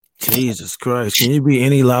Jesus Christ. Can you be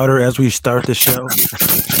any louder as we start the show?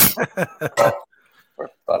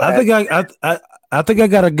 I think I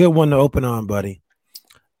got a good one to open on, buddy.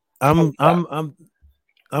 I'm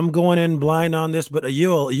going in blind on this, but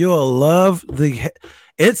you'll love the.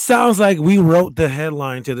 It sounds like we wrote the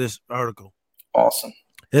headline to this article. Awesome.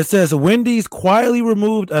 It says Wendy's quietly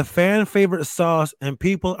removed a fan favorite sauce and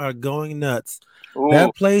people are going nuts. Ooh.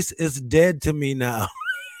 That place is dead to me now.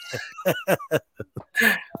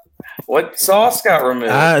 What sauce got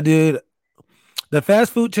removed? Dude, the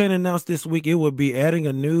fast food chain announced this week it would be adding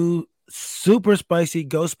a new super spicy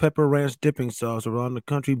ghost pepper ranch dipping sauce around the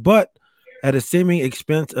country, but at a seeming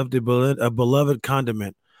expense of the beloved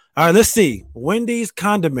condiment. All right, let's see. Wendy's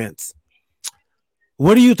condiments.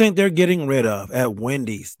 What do you think they're getting rid of at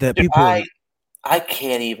Wendy's that people? I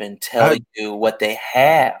can't even tell you what they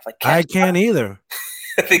have. I can't either.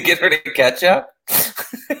 They get rid of ketchup.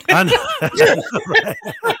 I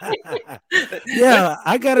yeah,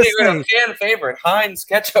 I gotta say, fan favorite Heinz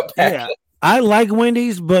ketchup packet. Yeah, I like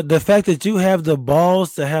Wendy's, but the fact that you have the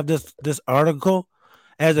balls to have this article,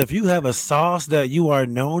 as if you have a sauce that you are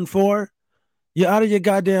known for, you're out of your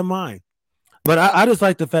goddamn mind. But I just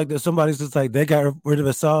like the fact that somebody's just like, they got rid of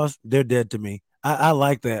a sauce, they're dead to me. I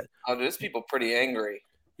like that. Oh, there's people pretty angry.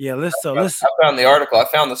 Yeah, let's. I found the article. I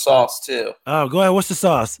found the sauce too. Oh, go ahead. What's the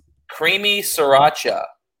sauce? Creamy sriracha.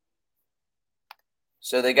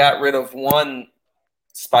 So they got rid of one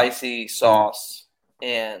spicy sauce,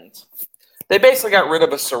 and they basically got rid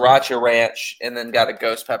of a sriracha ranch and then got a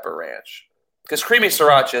ghost pepper ranch. Because creamy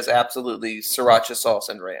sriracha is absolutely sriracha sauce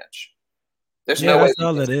and ranch. There's no way. That's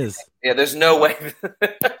all it is. Yeah, there's no way.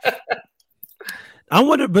 I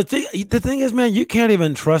wonder, but the thing is, man, you can't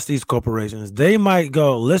even trust these corporations. They might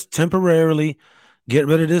go, let's temporarily get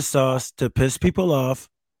rid of this sauce to piss people off.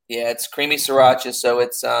 Yeah, it's creamy sriracha, so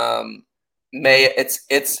it's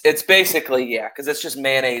it's basically because it's just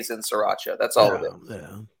mayonnaise and sriracha. That's all it is.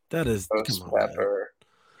 Yeah, that is. Ghost pepper.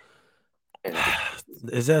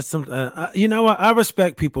 Is that something? You know what? I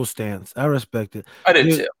respect people's stance. I respect it. I do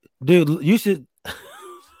too. Dude, you should.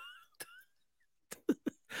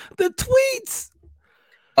 The tweets.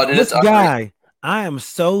 Oh, dude, this guy, I am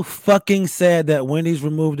so fucking sad that Wendy's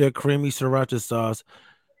removed their creamy sriracha sauce.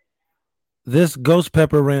 This ghost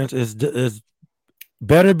pepper ranch is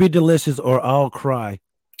better be delicious or I'll cry.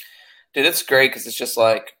 Dude, it's great because it's just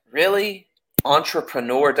like, really?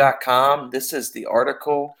 Entrepreneur.com? This is the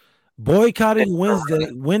article. Boycotting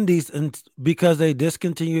Wendy's because they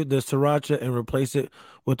discontinued the sriracha and replaced it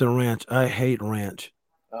with the ranch. I hate ranch.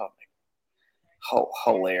 Oh,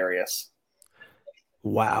 hilarious.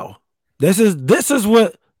 Wow. This is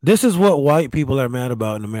what white people are mad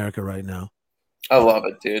about in America right now. I love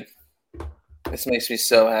it, dude. This makes me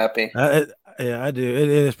so happy. Yeah, I do. It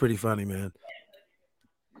is pretty funny, man.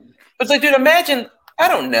 It's like, dude, imagine, I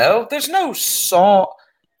don't know. There's no salt.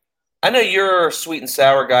 I know you're a sweet and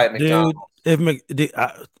sour guy at McDonald's. Dude,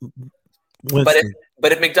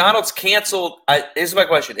 but if McDonald's canceled, here's my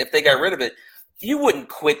question. If they got rid of it, you wouldn't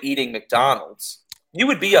quit eating McDonald's. You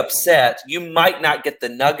would be upset. You might not get the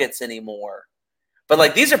nuggets anymore. But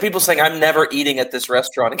like, these are people saying, I'm never eating at this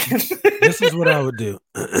restaurant again. This is what I would do.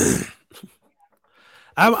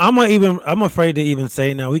 I'm afraid to even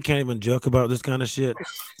say now. We can't even joke about this kind of shit.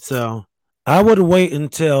 So I would wait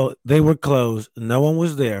until they were closed, no one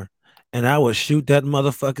was there, and I would shoot that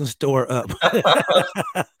motherfucking store up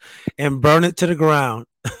and burn it to the ground.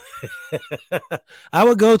 I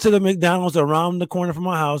would go to the McDonald's around the corner from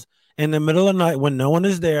my house in the middle of the night when no one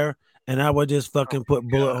is there, and I would just fucking put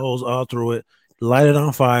bullet holes all through it, light it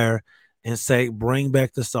on fire, and say, bring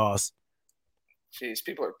back the sauce. Jeez,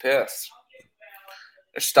 people are pissed.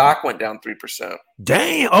 Their stock went down 3%.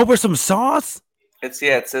 Dang, over some sauce? It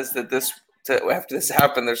says that after this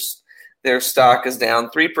happened, their stock is down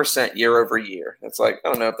 3% year over year. It's like, I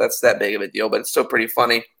don't know if that's that big of a deal, but it's still pretty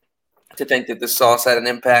funny to think that this sauce had an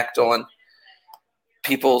impact on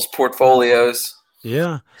people's portfolios.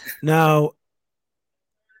 Yeah. Now,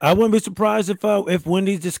 I wouldn't be surprised if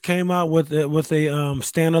Wendy's just came out with a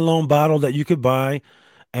standalone bottle that you could buy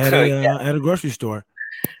at a grocery store.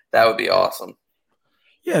 That would be awesome.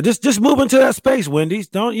 Yeah, just move into that space, Wendy's.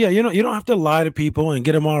 You don't have to lie to people and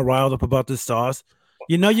get them all riled up about this sauce.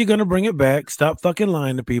 You know you're gonna bring it back. Stop fucking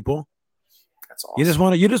lying to people. That's awesome.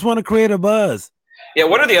 You just want to create a buzz. Yeah,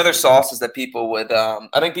 what are the other sauces that people would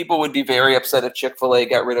I think people would be very upset if Chick-fil-A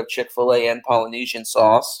got rid of Chick-fil-A and Polynesian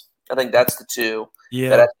sauce. I think that's the two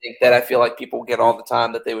that I feel like people get all the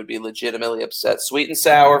time that they would be legitimately upset. Sweet and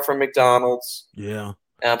sour from McDonald's. Yeah.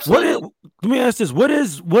 Absolutely. Let me ask this. What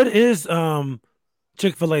is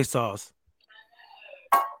Chick-fil-A sauce?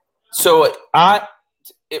 So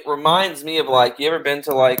it reminds me of like, you ever been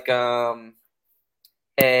to like a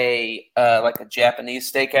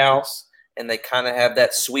Japanese steakhouse and they kind of have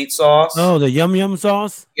that sweet sauce? Oh, the yum yum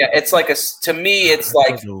sauce. Yeah, it's like to me, it's That's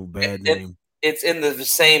like such a bad it, name. it's in the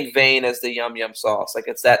same vein as the yum yum sauce. Like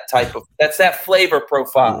it's that's that flavor Yeah.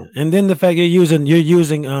 profile. And then the fact you're using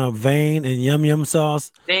vein and yum yum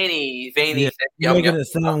sauce. Veiny Yeah, you're yum making yum. it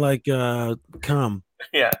sound like cum.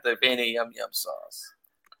 Yeah, the veiny yum yum sauce.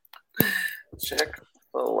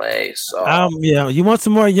 Chick-fil-A sauce. Yeah, you want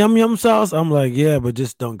some more yum yum sauce? I'm like, yeah, but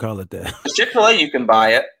just don't call it that. Chick-fil-A, you can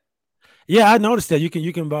buy it. Yeah, I noticed that you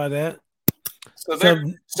can buy that. So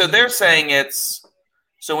they're saying it's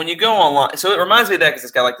so when you go online. So it reminds me of that because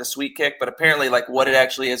it's got like the sweet kick, but apparently like what it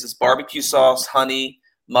actually is barbecue sauce, honey,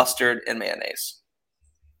 mustard, and mayonnaise.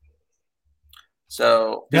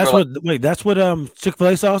 So that's what that's what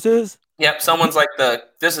Chick-fil-A sauce is. Yep, someone's like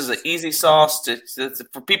this is an easy sauce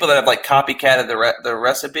for people that have like copycatted the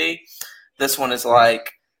recipe. This one is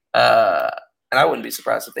like and I wouldn't be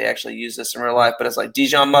surprised if they actually use this in real life, but it's like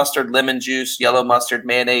Dijon mustard, lemon juice, yellow mustard,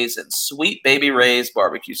 mayonnaise, and Sweet Baby Ray's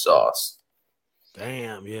barbecue sauce.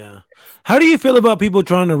 Damn, yeah. How do you feel about people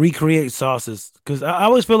trying to recreate sauces? Because I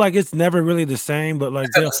always feel like it's never really the same, but like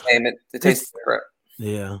it's not the same. It tastes different.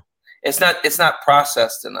 Yeah. It's not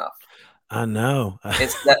processed enough. I know.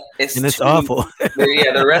 It's awful.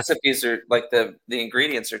 The recipes are like the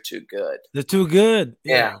ingredients are too good. They're too good.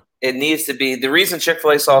 Yeah. It needs to be. The reason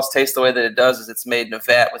Chick-fil-A sauce tastes the way that it does is it's made in a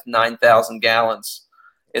vat with 9,000 gallons.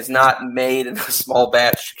 It's not made in a small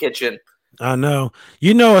batch kitchen. I know.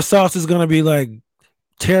 You know a sauce is gonna be like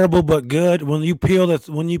terrible but good when you peel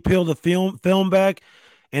the film back,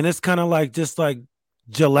 and it's kind of like just like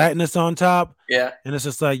gelatinous on top. Yeah. And it's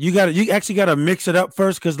just like you actually gotta mix it up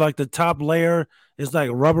first because like the top layer is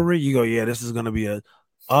like rubbery. You go, yeah, this is gonna be a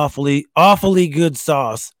awfully good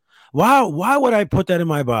sauce. Why would I put that in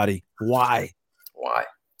my body? Why?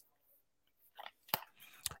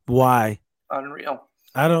 Unreal.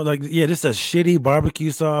 I don't like. Yeah, this is a shitty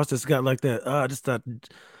barbecue sauce. It's got like that. Just that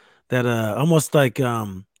almost like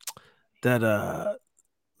that.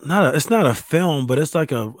 It's not a film, but it's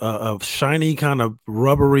like a shiny kind of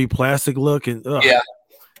rubbery plastic look, and yeah,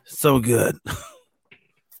 so good.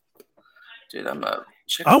 Dude, I'm a.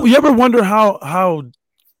 You ever wonder how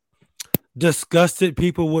disgusted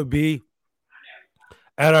people would be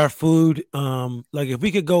at our food? Like if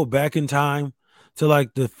we could go back in time to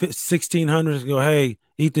like the 1600s and go, hey,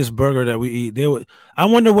 eat this burger that we eat. They would. I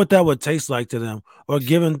wonder what that would taste like to them, or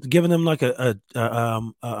giving them like a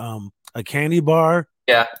candy bar.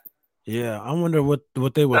 Yeah. I wonder what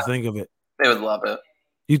they would think of it. They would love it.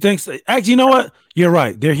 You think so? Actually, you know what? You're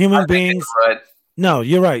right. They're human beings. No,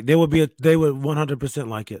 you're right. They would 100%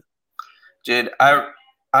 like it. Dude, I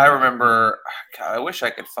remember. God, I wish I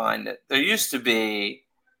could find it. There used to be,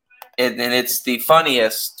 and it's the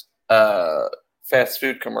funniest fast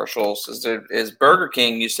food commercials. Is Burger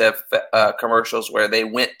King used to have commercials where they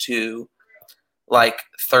went to like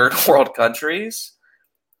third world countries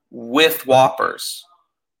with Whoppers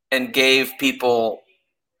and gave people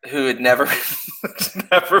who had never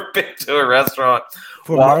been to a restaurant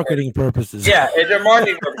for marketing purposes. Yeah, they're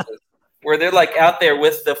marketing purposes. Where they're like out there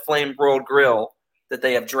with the flame broiled grill that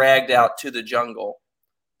they have dragged out to the jungle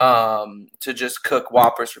to just cook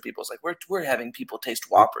Whoppers for people. It's like we're having people taste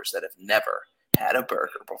Whoppers that have never had a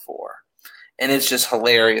burger before. And it's just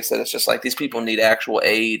hilarious that it's just like these people need actual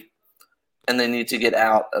aid and they need to get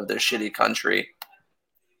out of their shitty country.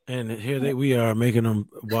 And here we are making them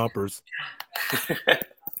Whoppers.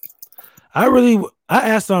 I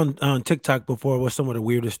asked on TikTok before what's some of the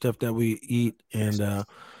weirdest stuff that we eat, and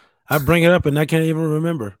I bring it up and I can't even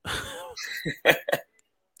remember.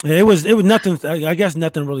 It was nothing. I guess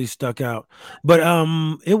nothing really stuck out, but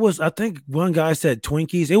it was. I think one guy said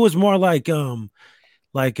Twinkies. It was more like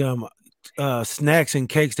snacks and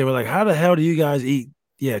cakes. They were like, "How the hell do you guys eat?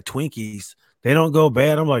 Yeah, Twinkies. They don't go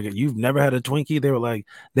bad." I'm like, "You've never had a Twinkie?" They were like,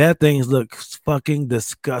 "That thing looks fucking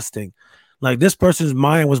disgusting." Like this person's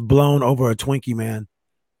mind was blown over a Twinkie, man.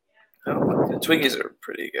 Oh, the Twinkies are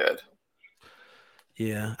pretty good.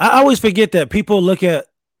 Yeah, I always forget that people look at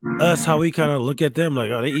us how we kind of look at them, like,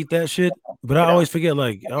 oh, they eat that shit. But I always forget,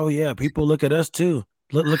 like, oh yeah, people look at us too.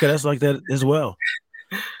 Look at us like that as well.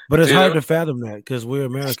 But it's hard to fathom that because we're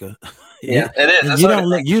America. Yeah, it is.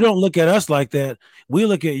 And you don't look at us like that. We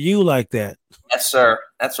look at you like that. Yes, sir.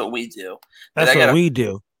 That's what we do. That's what we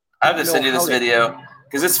do. I have to send you this video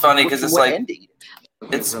because it's funny because it's like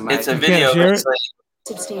it's a video. That's like,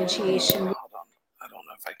 substantiation. Hold on. I don't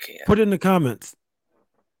know if I can. Put it in the comments.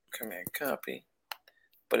 Come here, copy.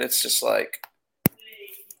 But it's just like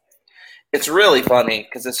it's really funny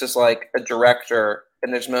because it's just like a director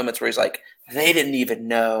and there's moments where he's like, they didn't even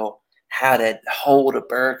know how to hold a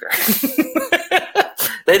burger.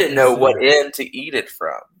 They didn't know what end to eat it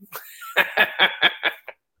from.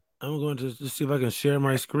 I'm going to just see if I can share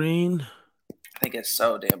my screen. I think it's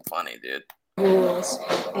so damn funny, dude. Rules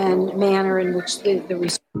and manner in which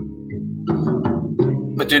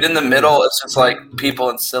But dude, in the middle, it's just like people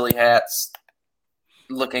in silly hats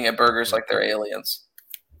looking at burgers like they're aliens.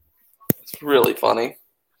 It's really funny.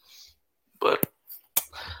 But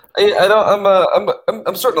I don't.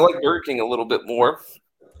 I'm starting to like Burger King a little bit more.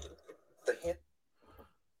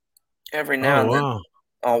 Every now and then,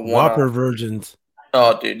 I'll Whopper virgins.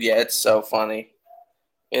 Oh, dude, yeah, it's so funny.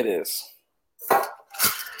 It is.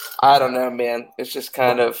 I don't know, man. It's just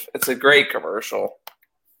kind of. It's a great commercial,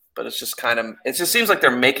 but it's just kind of. It just seems like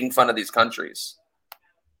they're making fun of these countries.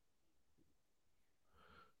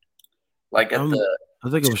 Like at the. I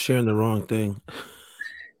think I was sharing the wrong thing.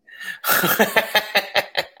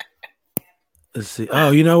 Let's see.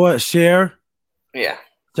 Oh, you know what? Share. Yeah.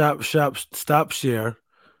 Stop share.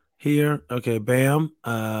 Here. Okay, bam.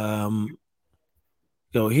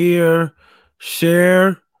 Go here.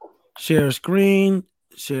 Share screen.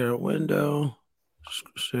 Share window.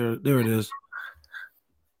 Share. There it is.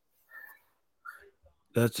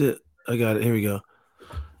 That's it. I got it. Here we go.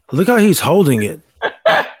 Look how he's holding it.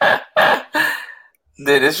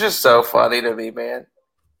 Dude, it's just so funny to me, man.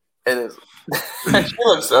 It is. She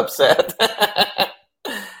looks upset.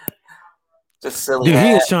 Just silly. Dude,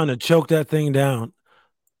 he is trying to choke that thing down.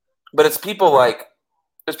 But it's people like,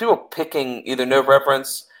 there's people picking either no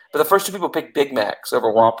preference, but the first two people pick Big Macs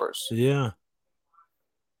over Whoppers. Yeah.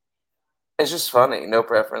 It's just funny. No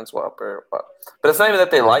preference, Whopper. But it's not even that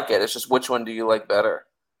they like it. It's just which one do you like better?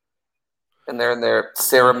 And they're in their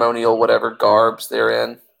ceremonial whatever garbs they're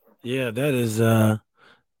in. Yeah, that is.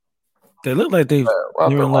 They look like they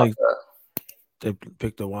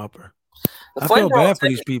picked a Whopper. I feel bad for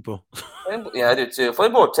these people. Yeah, I do too.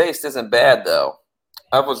 Flammable taste isn't bad though.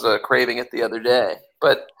 I was craving it the other day,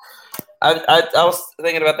 but I was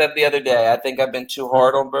thinking about that the other day. I think I've been too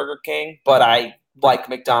hard on Burger King, but I like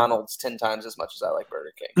McDonald's 10 times as much as I like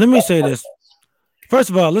Burger King. Let me say this. First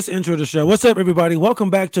of all, let's intro the show. What's up, everybody? Welcome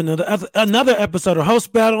back to another episode of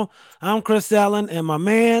Host Battle. I'm Chris Allen and my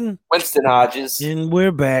man Winston Hodges, and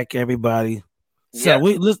we're back, everybody. So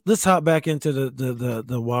let's hop back into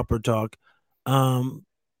the Whopper talk. I'll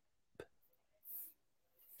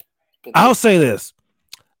say this.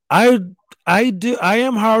 I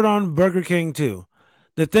am hard on Burger King too.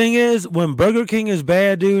 The thing is, when Burger King is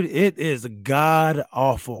bad, dude, it is god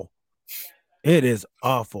awful. It is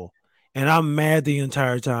awful. And I'm mad the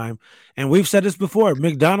entire time. And we've said this before.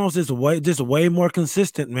 McDonald's is way more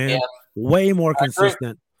consistent, man. Yeah. Way more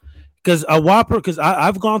consistent. Because a Whopper, because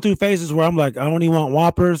I've gone through phases where I'm like, I don't even want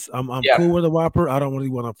Whoppers. I'm cool with a Whopper. I don't really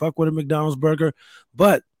want to fuck with a McDonald's burger.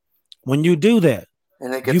 But when you do that,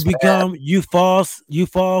 and you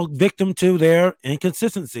fall victim to their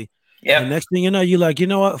inconsistency. Yeah. And next thing you know, you're like, you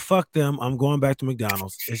know what? Fuck them. I'm going back to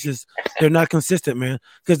McDonald's. It's just they're not consistent, man.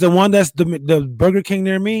 Because the one that's the Burger King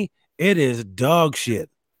near me, it is dog shit.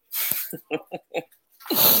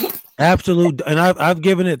 Absolute. And I've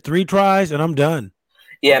given it 3 tries and I'm done.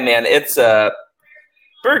 Yeah, man. It's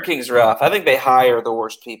Burger King's rough. I think they hire the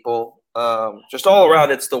worst people. Just all around,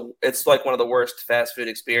 it's like one of the worst fast food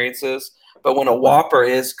experiences. But when a Whopper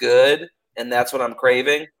is good, and that's what I'm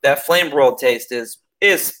craving, that flame broiled taste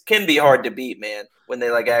can be hard to beat, man. When they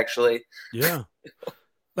like actually, yeah,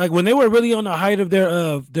 like when they were really on the height of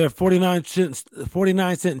their 49 cent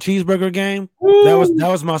cheeseburger game. Woo! That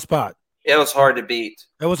was my spot. It was hard to beat.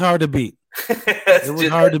 It was hard to beat. It was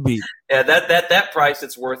hard to beat. Yeah, that price,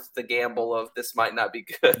 it's worth the gamble of this might not be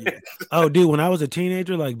good. Yeah. Oh, dude, when I was a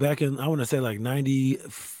teenager, like back in, I want to say like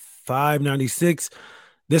 95, 96,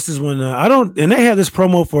 this is when and they had this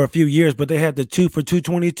promo for a few years, but they had the 2 for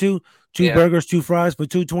 $2.22, burgers, 2 fries for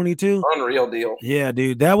 $2.22. Unreal deal. Yeah,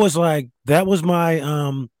 dude, that was my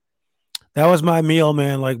meal,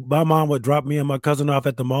 man. Like my mom would drop me and my cousin off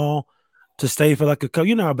at the mall to stay for like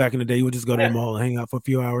you know how back in the day you would just go to the mall and hang out for a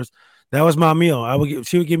few hours. That was my meal.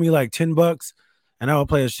 She would give me like $10 and I would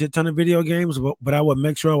play a shit ton of video games, but I would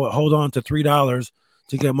make sure I would hold on to $3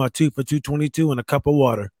 to get my 2 for $2.22 and a cup of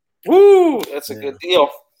water. Woo, that's a good deal.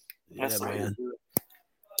 Yeah, man.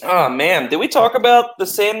 Oh man, did we talk about the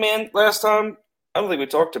Sandman last time? I don't think we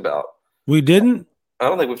talked about. We didn't. I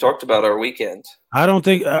don't think we've talked about our weekend. I don't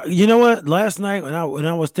think. You know what? Last night when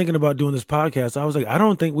I was thinking about doing this podcast, I was like, I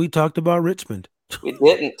don't think we talked about Richmond. We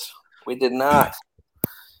didn't. We did not.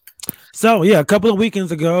 So yeah, a couple of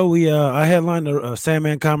weekends ago, I headlined a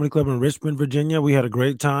Sandman Comedy Club in Richmond, Virginia. We had a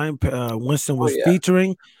great time. Winston was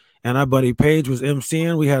featuring, and our buddy Paige was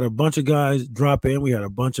emceeing. We had a bunch of guys drop in. We had a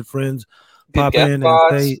bunch of friends Did pop guest in and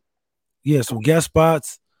spots. say, yeah, some guest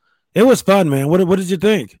spots. It was fun, man. What did you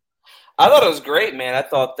think? I thought it was great, man. I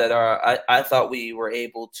thought that I thought we were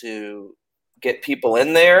able to get people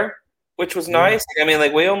in there, which was nice. I mean,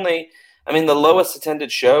 like the lowest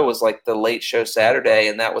attended show was like the late show Saturday,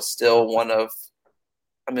 and that was still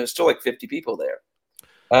it was still like 50 people there.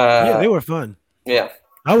 Yeah, they were fun. Yeah.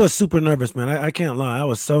 I was super nervous, man. I can't lie. I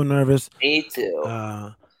was so nervous. Me too.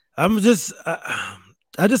 I'm just, I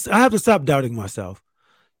have to stop doubting myself.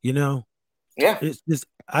 You know? Yeah. It's just,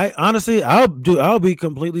 I'll be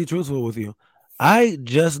completely truthful with you. I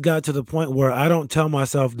just got to the point where I don't tell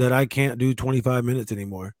myself that I can't do 25 minutes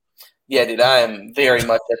anymore. Yeah, dude, I am very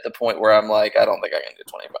much at the point where I'm like, I don't think I can do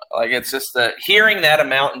 25. Like, it's just hearing that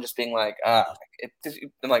amount and just being like, I'm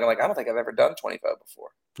like, I don't think I've ever done 25 before.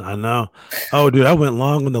 I know. Oh, dude, I went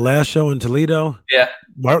long on the last show in Toledo. Yeah.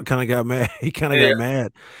 Mark kind of got mad. He kind of got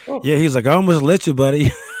mad. Yeah, he's like, I almost let you,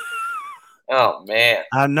 buddy. Oh, man.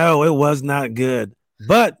 I know it was not good.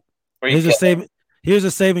 But here's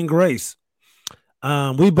a saving grace.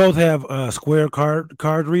 We both have Square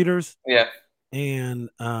card readers. Yeah. And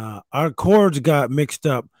our cords got mixed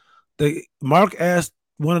up. Mark asked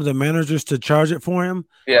one of the managers to charge it for him.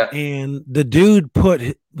 Yeah. And the dude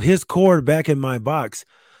put his cord back in my box.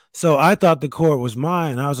 So I thought the cord was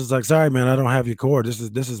mine. I was just like, sorry, man, I don't have your cord. This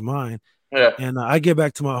is mine. Yeah. And I get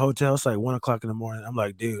back to my hotel. It's like 1:00 in the morning. I'm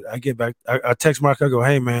like, dude, I get back. I text Mark. I go,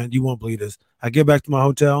 hey, man, you won't believe this. I get back to my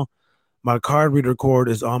hotel. My card reader cord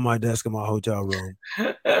is on my desk in my hotel room.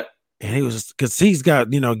 And he was, because he's got,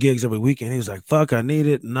 gigs every weekend. He was like, fuck, I need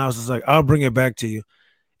it. And I was just like, I'll bring it back to you.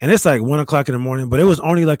 And it's like 1:00 in the morning, but it was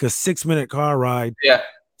only like a 6-minute car ride. Yeah.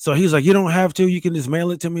 So he's like, you don't have to. You can just mail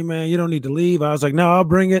it to me, man. You don't need to leave. I was like, no, I'll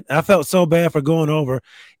bring it. I felt so bad for going over,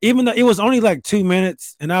 even though it was only like 2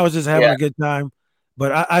 minutes and I was just having a good time.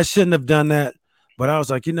 But I shouldn't have done that. But I was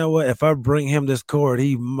like, you know what? If I bring him this cord,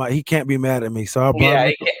 he can't be mad at me. So I'll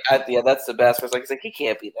that's the best. He's like, he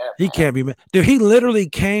can't be that. He can't be mad. Dude, he literally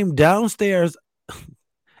came downstairs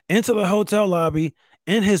into the hotel lobby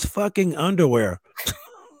in his fucking underwear.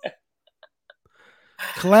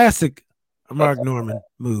 Classic Mark Norman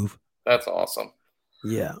move. That's awesome.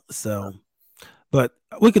 Yeah. So, but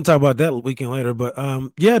we can talk about that weekend later. But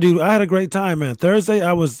yeah, dude, I had a great time, man. Thursday,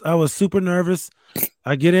 I was super nervous.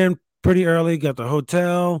 I get in pretty early, got the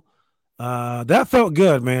hotel. That felt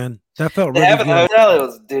good, man. That felt really good. The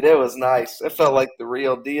hotel, it was nice. It felt like the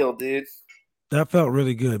real deal, dude. That felt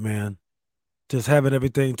really good, man. Just having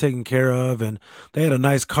everything taken care of, and they had a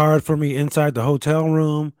nice card for me inside the hotel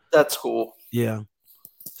room. That's cool. Yeah.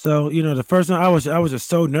 So, the first time I was just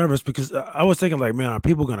so nervous because I was thinking like, man, are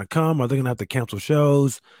people going to come? Are they going to have to cancel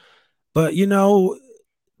shows? But,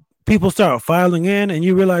 people start filing in and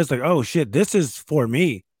you realize like, oh shit, this is for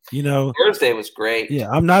me, Thursday was great. Yeah.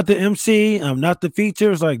 I'm not the MC. I'm not the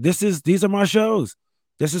features. Like these are my shows.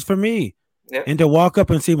 This is for me. Yep. And to walk up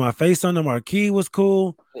and see my face on the marquee was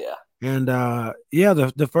cool. Yeah. And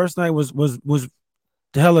the first night was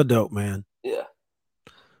hella dope, man. Yeah.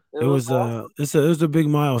 It was a big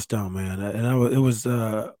milestone, man, and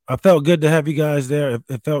I felt good to have you guys there.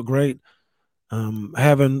 It felt great,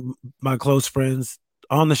 having my close friends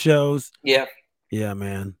on the shows. Yeah,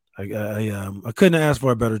 man. I couldn't ask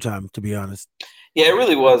for a better time, to be honest. Yeah, it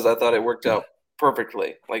really was. I thought it worked out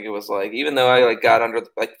perfectly. Like it was like, even though I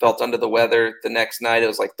felt under the weather the next night, it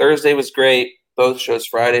was like Thursday was great. Both shows,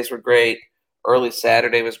 Fridays were great. Early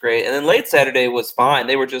Saturday was great, and then late Saturday was fine.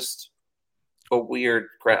 They were just a weird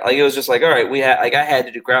crowd. Like it was just like, all right, I had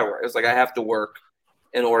to do crowd work. It was like I have to work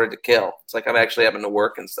in order to kill. It's like I'm actually having to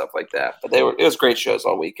work and stuff like that. But it was great shows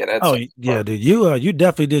all weekend. Yeah, dude, you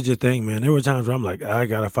definitely did your thing, man. There were times where I'm like, I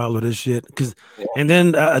gotta follow this shit, and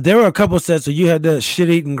then there were a couple sets where you had that shit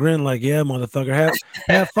eating grin, like, yeah, motherfucker,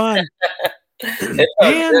 have fun.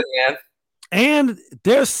 And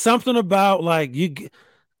there's something about like you.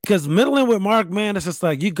 Because middling with Mark, man, it's just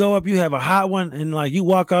like you go up, you have a hot one, and like you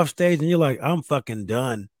walk off stage and you're like, I'm fucking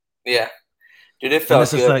done. Yeah. Dude, it felt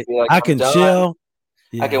good. Like, I can chill.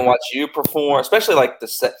 Yeah. I can watch you perform, especially like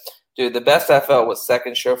the best I felt was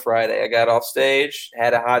second show Friday. I got off stage,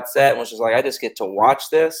 had a hot set, and was just like, I just get to watch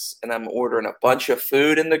this, and I'm ordering a bunch of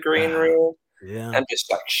food in the green room. Yeah. I'm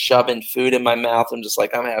just like shoving food in my mouth. I'm just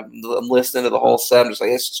like, I'm listening to the whole set. I'm just like,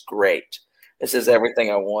 this is great. This is everything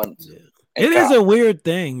I want. Yeah. It is a weird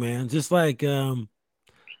thing, man. Just like,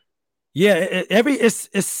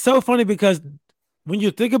 it's so funny because when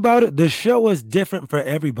you think about it, the show is different for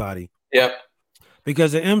everybody. Yep.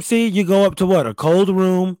 Because the MC, you go up to a cold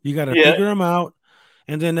room, you got to figure them out,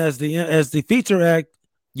 and then as the feature act,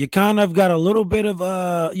 you kind of got a little bit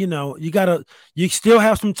of you still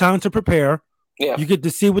have some time to prepare. Yeah. You get to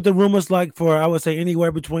see what the room is like for, I would say,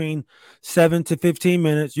 anywhere between 7 to 15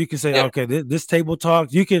 minutes. You can say, Yeah. okay, this table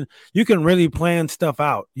talk. You can really plan stuff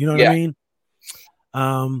out. You know what I Yeah.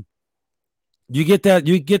 mean? You get that.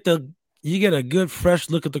 You get a good fresh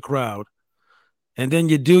look at the crowd, and then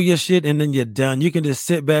you do your shit, and then you're done. You can just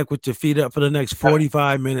sit back with your feet up for the next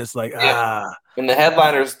 45 minutes, like Yeah. And the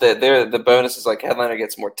headliners, they're the bonus is like headliner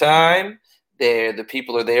gets more time. The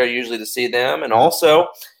people are there usually to see them, and also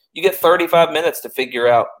you get 35 minutes to figure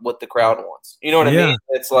out what the crowd wants. You know what I Yeah. mean?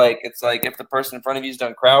 It's like if the person in front of you's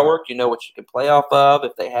done crowd work, you know what you can play off of.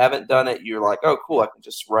 If they haven't done it, you're like, oh, cool, I can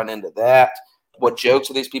just run into that. What jokes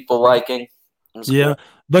are these people liking? It's Yeah, cool.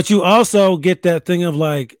 but you also get that thing of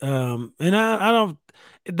like, and I don't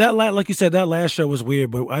like you said, that last show was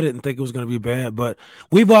weird, but I didn't think it was gonna be bad. But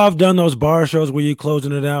we've all done those bar shows where you're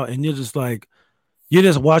closing it out and you're just like, you're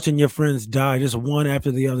just watching your friends die, just one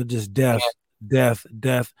after the other, just death, death,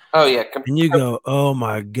 death. Oh yeah, And you go, oh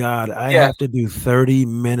my God, I yeah, have to do 30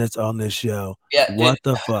 minutes on this show. yeah, dude. What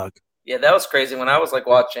the fuck? Yeah, that was crazy. When I was like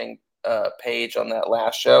watching Paige on that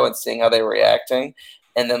last show and seeing how they were reacting,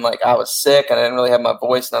 and then like I was sick and I didn't really have my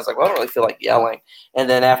voice, and I was like, well, I don't really feel like yelling. And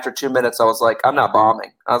then after 2 minutes, I was like, I'm not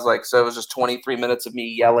bombing. I was like, so it was just 23 minutes of me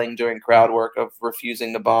yelling during crowd work of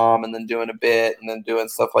refusing to bomb, and then doing a bit, and then doing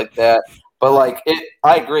stuff like that. But like,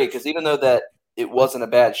 I agree, because even though that it wasn't a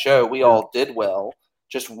bad show, we all did well.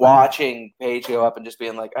 Just watching Paige go up and just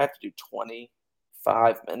being like, I have to do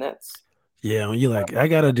 25 minutes. Yeah, when you're like, I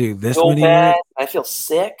gotta do this Feel many bad. minutes. I feel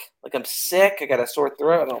sick. Like I'm sick. I got a sore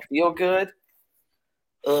throat. I don't feel good.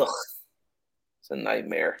 Ugh. It's a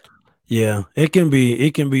nightmare. Yeah, it can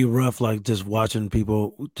be rough, like just watching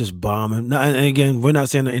people just bombing. And again, we're not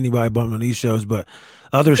saying that anybody bombing on these shows, but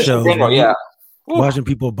other shows when Yeah. watching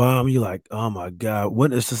people bomb, you're like, oh my God,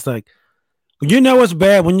 what? It's just like, you know, it's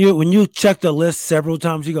bad when you check the list several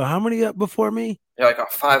times. You go, how many up before me? You're like, oh,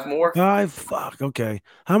 5 more. 5. Fuck. Okay,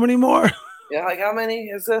 how many more? Yeah, like how many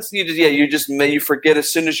is this? You forget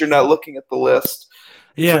as soon as you're not looking at the list.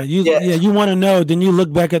 You want to know. Then you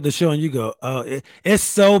look back at the show and you go, oh, it's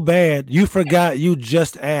so bad. You forgot you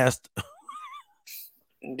just asked.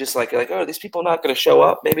 Just like oh, these people are not going to show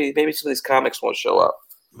up. Maybe some of these comics won't show up.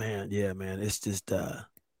 Man, it's just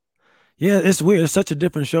yeah, it's weird. It's such a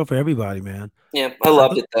different show for everybody, man. Yeah, I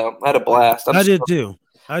loved it though. I had a blast. I did too.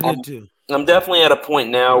 I'm definitely at a point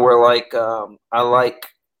now where like I like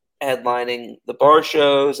headlining the bar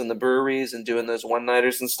shows and the breweries and doing those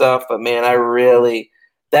one-nighters and stuff. But man,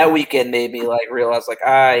 that weekend made me like realize like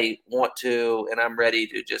I want to and I'm ready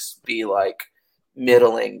to just be like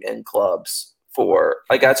middling in clubs for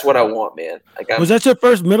like that's what I want, man. Like was that your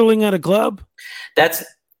first middling at a club?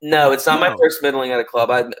 No, it's not my first middling at a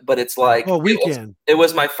club. But it's like weekend. It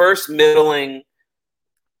was my first middling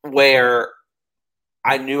where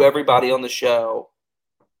I knew everybody on the show,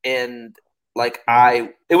 and like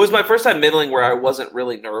it was my first time middling where I wasn't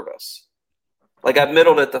really nervous. Like I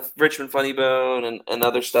middled at the Richmond Funny Bone and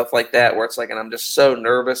other stuff like that, where it's like, and I'm just so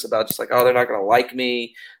nervous about just like, oh, they're not going to like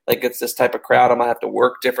me. Like it's this type of crowd. I'm going to have to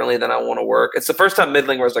work differently than I want to work. It's the first time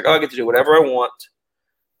middling where it's like, oh, I get to do whatever I want.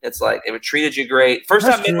 It's like they treated you great. First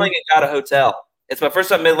time middling and got a hotel. It's my first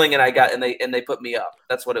time middling and they put me up.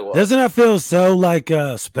 That's what it was. Doesn't that feel so like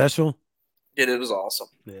special? Dude, it was awesome.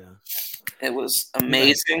 Yeah. It was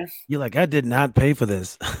amazing. You're like, I did not pay for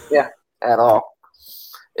this. Yeah, at all.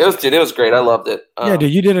 It was great. I loved it. Yeah,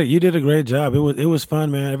 dude, you did a great job. It was fun,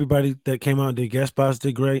 man. Everybody that came out and did guest spots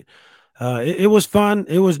did great. It was fun.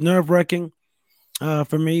 It was nerve-wracking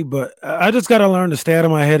for me, but I just got to learn to stay out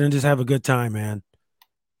of my head and just have a good time, man.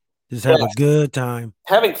 Just have a good time.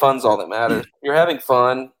 Having fun's all that matters. You're having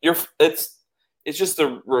fun. It's just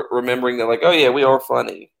the remembering that, like, oh yeah, we are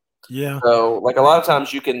funny. Yeah. So, like, a lot of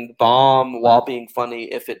times you can bomb while being funny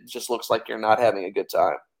if it just looks like you're not having a good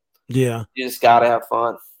time. Yeah. You just gotta have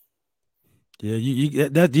fun. Yeah,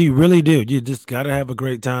 you really do. You just gotta have a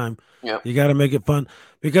great time. Yeah. You gotta make it fun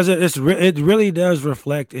because it really does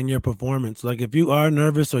reflect in your performance. Like if you are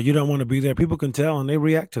nervous or you don't want to be there, people can tell and they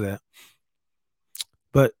react to that.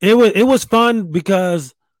 But it was fun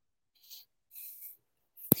because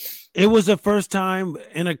it was the first time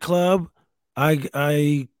in a club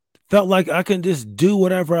I felt like I can just do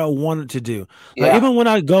whatever I wanted to do. Yeah. Like even when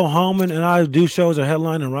I go home and I do shows or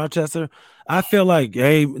headline in Rochester, I feel like,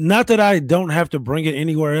 hey, not that I don't have to bring it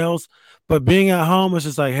anywhere else, but being at home, it's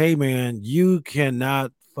just like, hey, man, you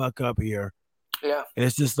cannot fuck up here. Yeah.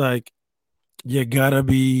 It's just like you gotta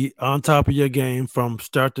be on top of your game from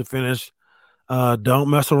start to finish. Don't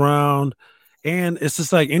mess around. And it's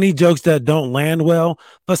just like any jokes that don't land well.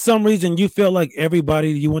 For some reason, you feel like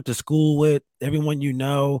everybody you went to school with, everyone you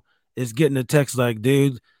know, is getting a text like,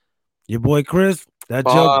 dude, your boy Chris, that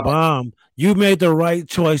joke bomb. You made the right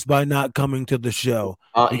choice by not coming to the show.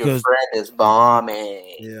 Your Because friend is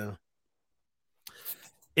bombing. yeah.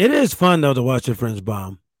 It is fun though to watch your friends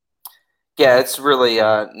bomb. Yeah, it's really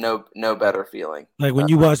no better feeling. Like when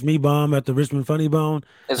you watch me bomb at the Richmond Funny Bone,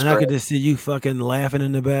 and great. I could just see you fucking laughing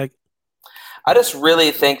in the back. I just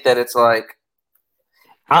really think that it's like,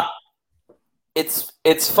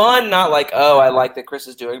 it's fun. Not like, oh, I like that Chris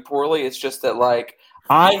is doing poorly. It's just that like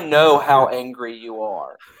I know how angry you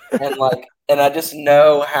are, and like, and I just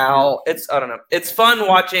know how it's. I don't know. It's fun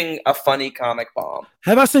watching a funny comic bomb.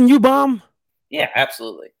 Have I seen you bomb? Yeah,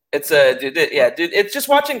 absolutely. It's dude. It's just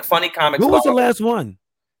watching funny comics. What was the last one?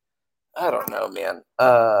 I don't know, man.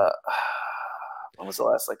 When was the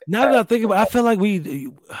last like? Now that I think about it,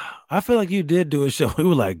 I feel like you did do a show. We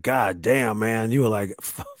were like, God damn, man. You were like,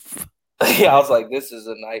 yeah, I was like, this is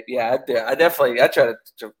a night. Yeah, I definitely try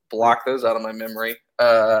to block those out of my memory.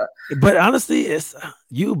 But honestly, it's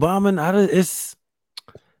you bombing out of it's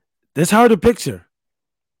hard to picture.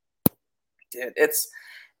 Dude,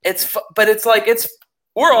 but it's like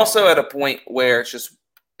we're also at a point where it's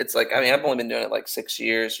like, I mean, I've only been doing it like 6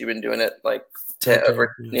 years. You've been doing it like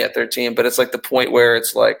 13. But it's like the point where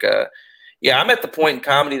it's like, I'm at the point in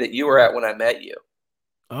comedy that you were at when I met you.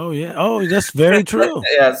 Oh yeah. Oh, that's very true.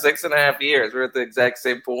 Yeah, 6.5 years. We're at the exact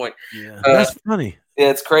same point. Yeah, that's funny. Yeah,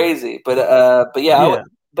 it's crazy. But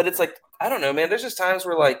but it's like, I don't know, man. There's just times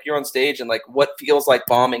where like you're on stage and like what feels like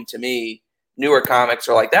bombing to me, newer comics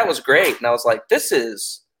are like, that was great, and I was like, this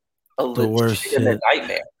is a legitimate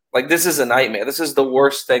nightmare. Like, this is a nightmare. This is the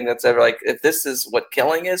worst thing that's ever, like, if this is what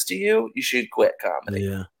killing is to you, you should quit comedy.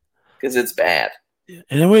 Yeah. Because it's bad. Yeah.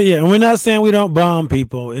 And we're not saying we don't bomb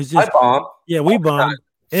people. It's just, I bomb. Yeah, we bomb.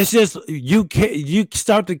 It's just, you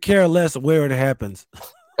start to care less where it happens.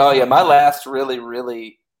 Oh, yeah. My last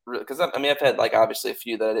really, because I mean, I've had, like, obviously a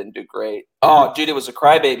few that I didn't do great. Oh, dude, it was a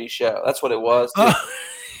crybaby show. That's what it was. Dude,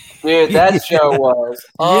 dude that show was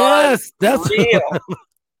yes, that's real.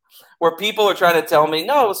 Where people are trying to tell me,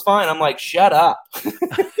 no, it was fine. I'm like, shut up. I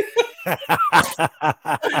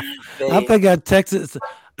think I texted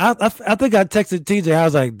TJ. I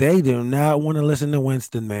was like, they do not want to listen to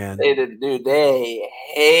Winston, man. They didn't, dude. They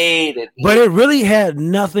hated me. But it really had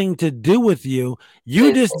nothing to do with you.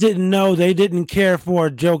 You just didn't know they didn't care for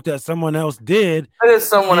a joke that someone else did. That is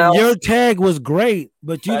someone else. Your tag was great,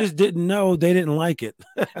 but you just didn't know they didn't like it.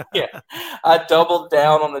 Yeah. I doubled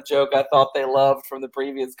down on the joke I thought they loved from the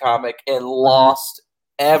previous comic and lost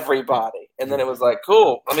everybody. And then it was like,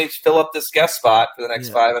 cool, let me fill up this guest spot for the next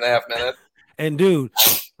 5.5 minutes. And dude,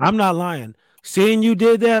 I'm not lying. Seeing you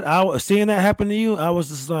did that, seeing that happen to you, I was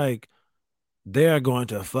just like, they're going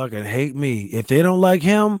to fucking hate me. If they don't like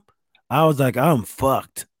him, I was like, I'm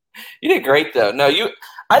fucked. You did great though. No,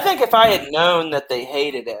 I think if I had known that they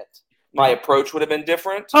hated it, my approach would have been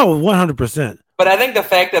different. Oh, 100%. But I think the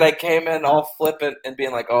fact that I came in all flippant and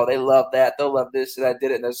being like, oh, they love that, they'll love this, and I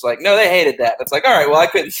did it, and it's like, no, they hated that. It's like, all right, well, I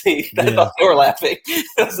couldn't see. I thought they were laughing. It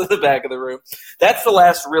was in the back of the room. That's the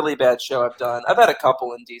last really bad show I've done. I've had a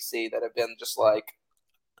couple in DC that have been just like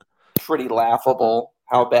pretty laughable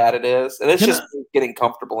how bad it is, and it's getting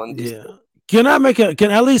comfortable in DC. Yeah.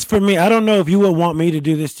 Can at least for me, I don't know if you would want me to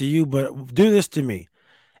do this to you, but do this to me.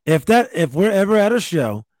 If we're ever at a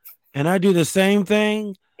show and I do the same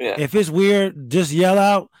thing, if it's weird, just yell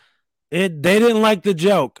out, they didn't like the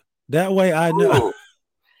joke. That way I know. Ooh,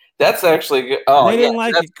 that's actually good. Oh, they didn't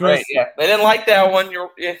like it, Chris. Great. Yeah, they didn't like that one.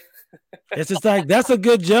 It's just like, that's a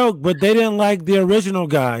good joke, but they didn't like the original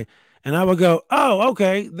guy. And I would go, oh,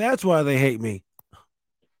 okay, that's why they hate me.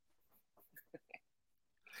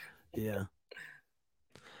 Yeah.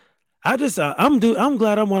 I'm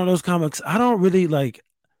glad I'm one of those comics. I don't really like,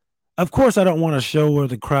 of course, I don't want a show where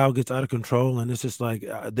the crowd gets out of control and it's just like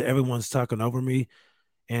everyone's talking over me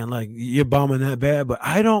and like you're bombing that bad. But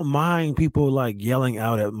I don't mind people like yelling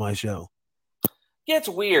out at my show. Yeah, it's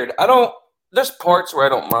weird. There's parts where I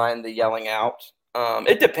don't mind the yelling out.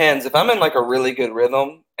 It depends. If I'm in like a really good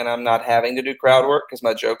rhythm and I'm not having to do crowd work because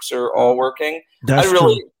my jokes are all working, I'm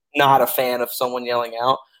really not a fan of someone yelling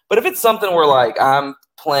out. But if it's something where like I'm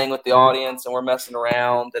playing with the audience and we're messing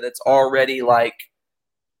around and it's already like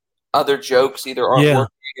other jokes either aren't working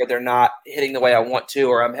or they're not hitting the way I want to,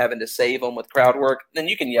 or I'm having to save them with crowd work, then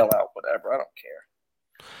you can yell out whatever. I don't care.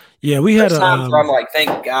 Yeah, we had times where I'm like,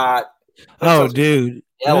 thank God. Dude.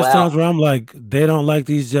 There's times where I'm like, they don't like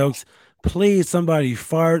these jokes. Please, somebody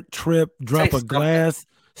fart, trip, drop a glass,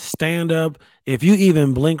 stand up. If you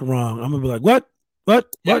even blink wrong, I'm gonna be like, what? Oh,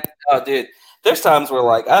 dude. There's times where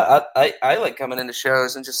like I like coming into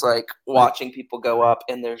shows and just like watching people go up,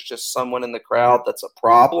 and there's just someone in the crowd that's a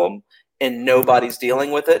problem, and nobody's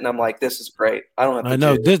dealing with it, and I'm like, this is great. I don't have to. I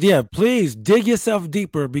know this. Yeah, please dig yourself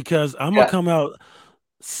deeper because I'm gonna come out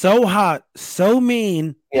so hot, so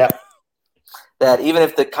mean. Yeah. That even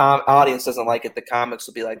if the audience doesn't like it, the comics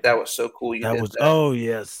will be like, "That was so cool! You did that." Oh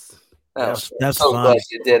yes, that's so glad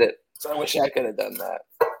you did it. So I wish I could have done that.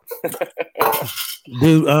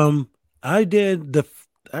 Dude, I did the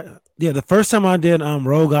first time I did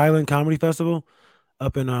Rogue Island Comedy Festival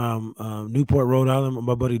up in Newport, Rhode Island with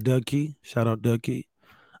my buddy Doug Key. Shout out Doug Key.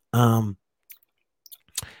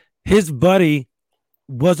 His buddy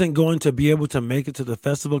wasn't going to be able to make it to the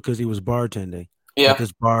festival because he was bartending at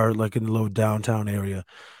this bar like in the little downtown area.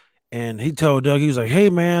 And he told Doug, he was like, "Hey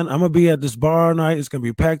man, I'm gonna be at this bar night. It's gonna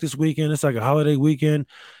be packed this weekend. It's like a holiday weekend.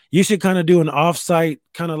 You should kind of do an off-site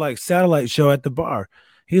kind of like satellite show at the bar."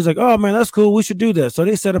 He's like, "Oh man, that's cool. We should do that." So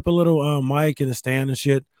they set up a little mic and a stand and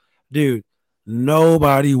shit. Dude,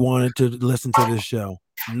 nobody wanted to listen to this show.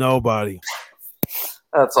 Nobody.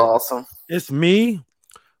 That's awesome. It's me,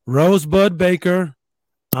 Rosebud Baker.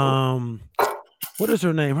 What is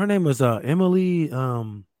her name? Her name was Emily.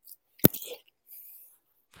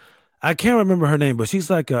 I can't remember her name, but she's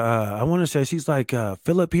like I want to say she's like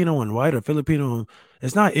Filipino and white or Filipino.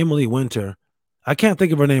 It's not Emily Winter. I can't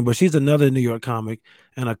think of her name, but she's another New York comic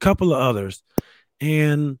and a couple of others.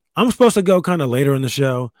 And I'm supposed to go kind of later in the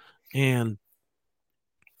show. And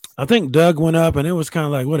I think Doug went up and it was kind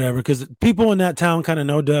of like whatever, because people in that town kind of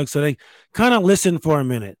know Doug. So they kind of listened for a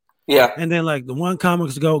minute. Yeah. And then like the one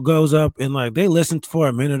comic goes up and like they listened for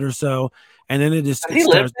a minute or so. And then it just he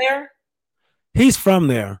lives there? He's from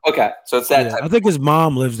there. Okay. So it's that type I think his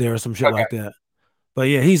mom lives there or some shit like that. But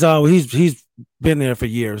yeah, he's been there for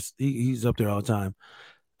years. He's up there all the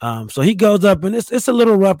time. So he goes up and it's a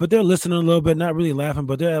little rough, but they're listening a little bit, not really laughing,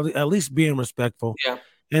 but they're at least being respectful. Yeah.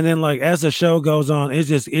 And then like as the show goes on,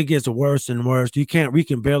 it gets worse and worse. We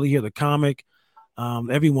can barely hear the comic.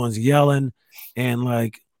 Everyone's yelling, and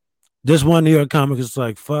like this one New York comic is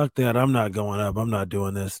like, "Fuck that! I'm not going up. I'm not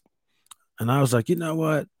doing this." And I was like, you know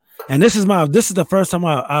what? And this is the first time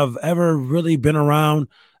I've ever really been around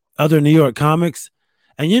other New York comics.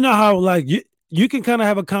 And you know how like you can kind of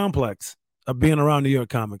have a complex of being around New York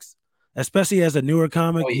comics, especially as a newer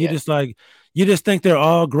comic. You just think they're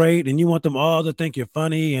all great and you want them all to think you're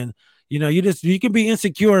funny. And you know, you can be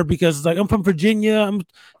insecure because it's like, I'm from Virginia.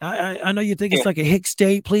 I know you think it's like a hick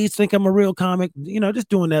state. Please think I'm a real comic, you know, just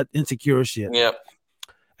doing that insecure shit. Yep.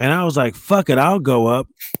 And I was like, fuck it, I'll go up.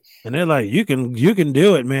 And they're like, you can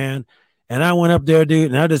do it, man. And I went up there,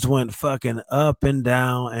 dude, and I just went fucking up and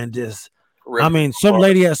down and just, some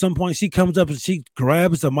lady at some point, she comes up and she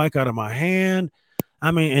grabs the mic out of my hand.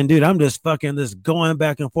 And dude, I'm just fucking just going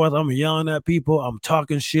back and forth. I'm yelling at people. I'm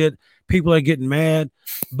talking shit. People are getting mad.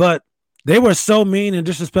 But they were so mean and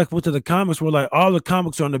disrespectful to the comics. We're like, all the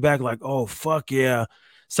comics are on the back like, oh, fuck yeah.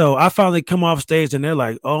 So I finally come off stage and they're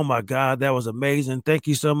like, oh my God, that was amazing. Thank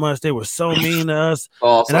you so much. They were so mean to us.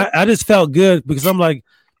 Awesome. And I just felt good because I'm like,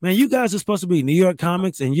 man, you guys are supposed to be New York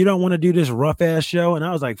comics and you don't want to do this rough ass show. And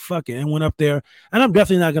I was like, fuck it. And went up there. And I'm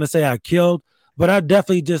definitely not going to say I killed, but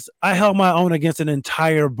I held my own against an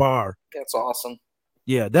entire bar. That's awesome.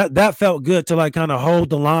 Yeah, that felt good to like kind of hold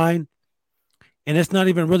the line. And it's not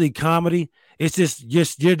even really comedy. It's just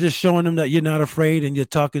you're just showing them that you're not afraid and you're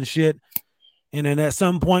talking shit. And then at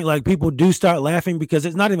some point, like people do start laughing because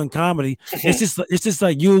it's not even comedy. It's just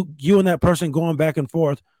like you and that person going back and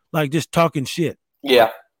forth, like just talking shit. Yeah.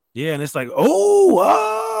 Yeah. And it's like,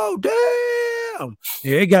 oh, damn.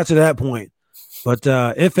 Yeah, it got to that point. But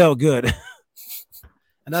it felt good.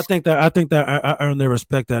 And I think that I earned their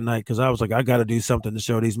respect that night because I was like, I got to do something to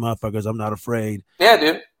show these motherfuckers I'm not afraid. Yeah,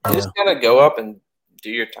 dude. You just gotta go up and do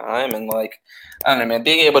your time and like, I don't know, man,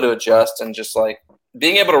 being able to adjust and just like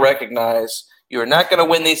being able to recognize you're not going to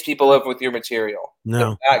win these people over with your material.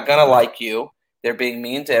 No. They're not going to like you. They're being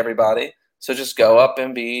mean to everybody. So just go up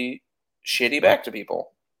and be shitty back to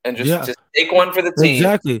people and just take one for the team.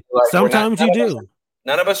 Exactly. Like, sometimes you do.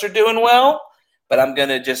 None of us are doing well, but I'm going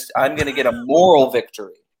to get a moral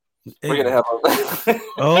victory. We're going to have a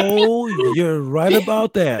Oh, you're right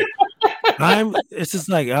about that. It's just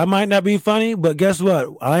like, I might not be funny, but guess what?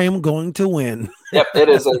 I am going to win. Yep, it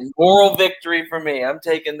is a moral victory for me. I'm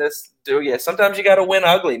taking this. Yeah, sometimes you got to win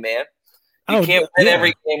ugly, man. You can't win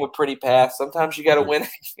every game with pretty pass. Sometimes you got to win.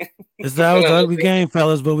 That was an ugly game,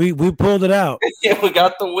 fellas, but we pulled it out. Yeah, we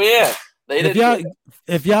got the win.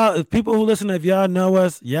 If people who listen, if y'all know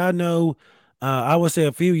us, y'all know. I would say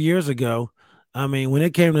a few years ago, I mean, when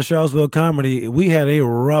it came to Charlottesville comedy, we had a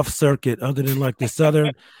rough circuit other than like the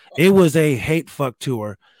Southern. It was a hate fuck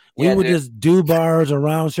tour. We Yeah, would dude. just do bars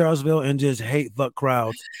around Charlottesville and just hate fuck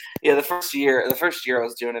crowds. Yeah, the first year I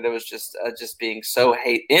was doing it, it was just being so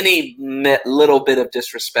hate. Any little bit of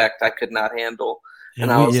disrespect I could not handle, and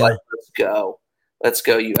And I we, was yeah, like, let's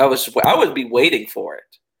go. You, I would be waiting for it.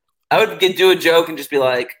 I would do a joke and just be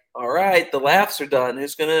like, all right, the laughs are done.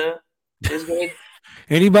 Who's gonna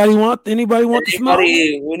anybody want the smoke?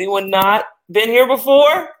 anyone not been here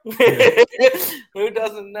before? Yeah. Who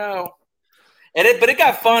doesn't know? But it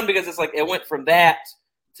got fun because it's like it went from that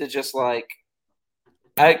to just like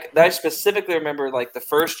I specifically remember like the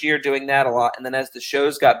first year doing that a lot, and then as the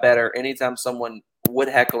shows got better, anytime someone would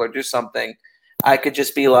heckle or do something, I could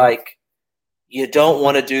just be like, "You don't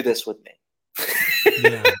want to do this with me."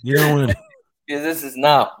 Yeah, you don't want to. This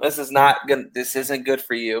isn't good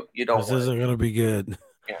for you. You don't. This isn't gonna be good.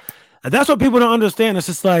 Yeah. And that's what people don't understand. It's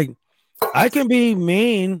just like I can be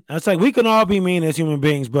mean. It's like we can all be mean as human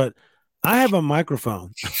beings, but I have a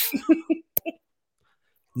microphone.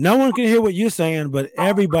 No one can hear what you're saying, but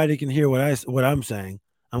everybody can hear what I'm saying.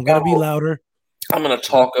 I'm gonna be louder. I'm gonna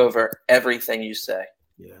talk over everything you say.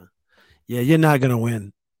 Yeah, you're not gonna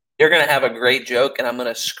win. You're gonna have a great joke, and I'm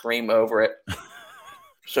gonna scream over it,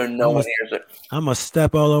 so no one hears it. I'm gonna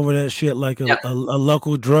step all over that shit like a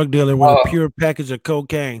local drug dealer with a pure package of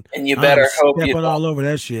cocaine. And you better hope you stepping all over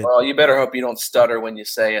that shit. Well, you better hope you don't stutter when you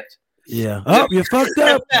say it. Yeah. Oh, you fucked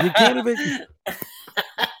up. You can't even.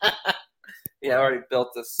 Yeah, I already built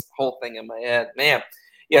this whole thing in my head. Man.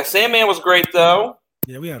 Yeah, Sandman was great, though.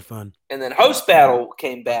 Yeah, we had fun. And then Host Battle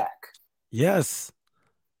came back. Yes.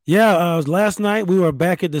 Yeah, last night we were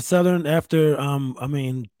back at the Southern after,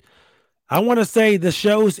 I want to say the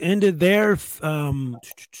shows ended there.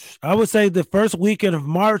 I would say the first weekend of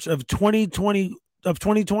March of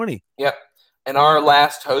 2020. Yep. And our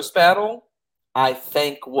last Host Battle, I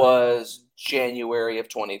think, was January of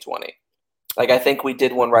 2020. Like, I think we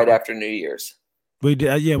did one right after New Year's. We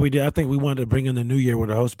did. Yeah, we did. I think we wanted to bring in the New Year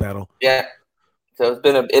with a Host Battle. Yeah. So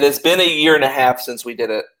it has been a year and a half since we did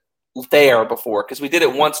it there before, because we did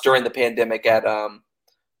it once during the pandemic at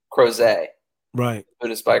Crozet. Right.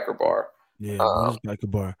 Buddhist Biker Bar. Yeah, Buddhist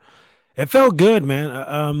Biker Bar. It felt good,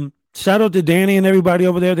 man. Shout out to Danny and everybody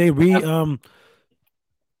over there. They remodeled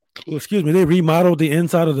the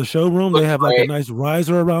inside of the showroom. They have like a nice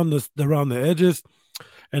riser around the edges.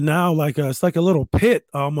 And now, like it's like a little pit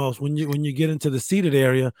almost when you get into the seated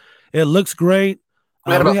area. It looks great.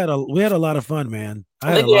 We had a lot of fun, man.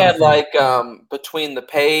 I think we had like between the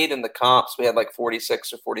paid and the comps, we had like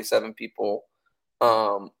 46 or 47 people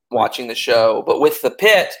watching the show. But with the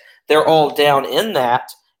pit, they're all down in that,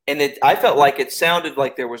 and I felt like it sounded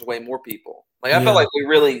like there was way more people. Like I felt like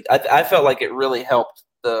I felt like it really helped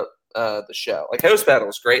the show. Like Host Battle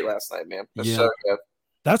was great last night, man. It was so good.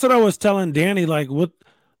 That's what I was telling Danny. Like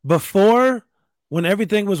before, when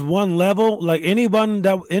everything was one level, like anyone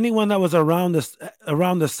that was around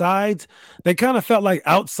the sides, they kind of felt like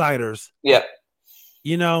outsiders. Yeah.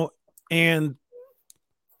 And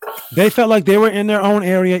they felt like they were in their own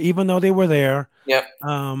area, even though they were there. Yeah.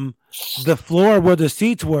 The floor where the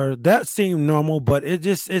seats were, that seemed normal, but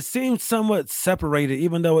it seemed somewhat separated,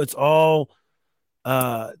 even though it's all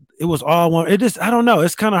it was all one. I don't know.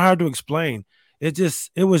 It's kind of hard to explain. It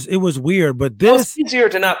was weird, but it's easier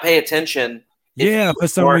to not pay attention. Yeah, for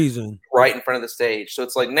some reason, right in front of the stage. So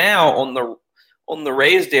it's like now on the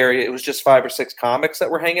raised area, it was just 5 or 6 comics that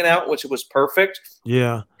were hanging out, which was perfect.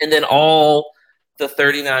 Yeah, and then all the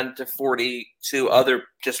 39 to 42 other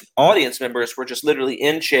just audience members were just literally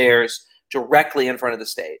in chairs directly in front of the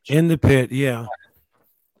stage in the pit. Yeah,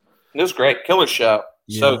 it was great, killer show.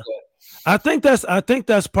 Yeah. So good. I think that's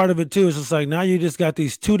part of it too. It's just like now you just got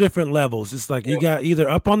these 2 different levels. It's like you got either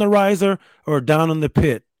up on the riser or down in the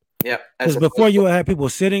pit. Yeah, because before you had people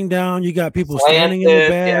sitting down, you got people standing in the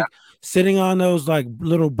bag, sitting on those like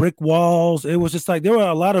little brick walls. It was just like there were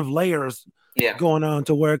a lot of layers going on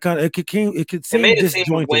to where it could seem made it disjointed.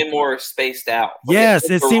 Seem way more spaced out. Like yes,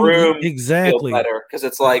 it seemed exactly better because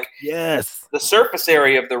it's like the surface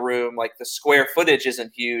area of the room, like the square footage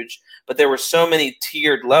isn't huge, but there were so many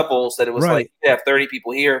tiered levels that it was like you have 30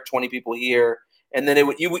 people here, 20 people here, and then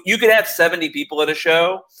you could have 70 people at a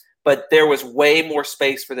show. But there was way more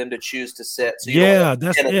space for them to choose to sit. So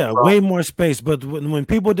way more space. But when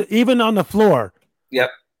people, even on the floor,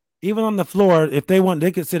 even on the floor, if they want,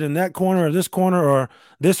 they could sit in that corner or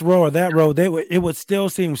this row or that row. It would still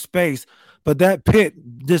seem space. But that pit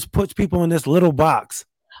just puts people in this little box.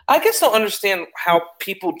 I guess I'll understand how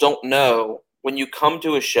people don't know when you come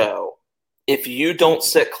to a show. If you don't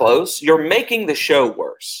sit close, you're making the show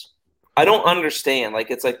worse. I don't understand.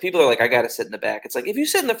 Like, it's like people are like, I got to sit in the back. It's like, if you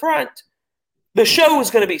sit in the front, the show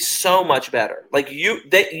is going to be so much better. Like, you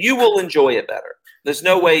will enjoy it better. There's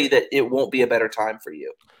no way that it won't be a better time for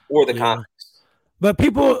you or the comics. But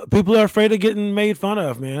people are afraid of getting made fun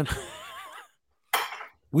of, man.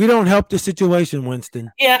 We don't help the situation,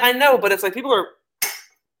 Winston. Yeah, I know, but it's like people are.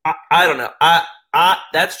 I don't know.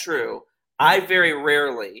 That's true. I very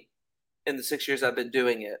rarely, in the 6 years I've been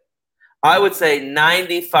doing it, I would say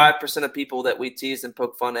 95% of people that we tease and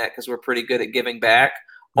poke fun at because we're pretty good at giving back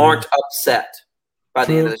aren't upset by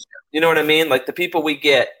the end of the show. You know what I mean? Like, the people we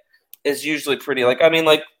get is usually pretty. Like, I mean,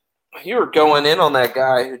 like, you were going in on that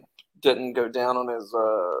guy who didn't go down on his.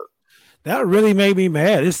 That really made me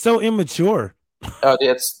mad. It's so immature. Oh,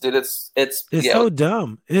 it's so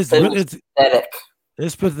dumb. It's pathetic.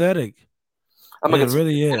 It's pathetic. I'm gonna get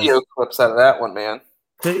really is. Video clips out of that one, man.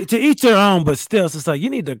 To each their own, but still, it's just like you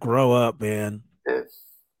need to grow up, man. Yeah.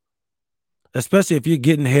 Especially if you're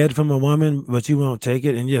getting head from a woman, but you won't take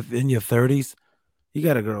it in your 30s. You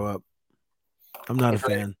got to grow up. I'm not a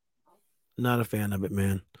fan. Not a fan of it,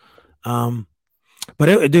 man. But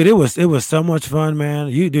it was so much fun, man.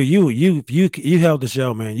 You held the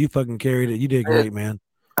show, man. You fucking carried it. You did great, man.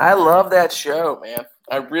 I love that show, man.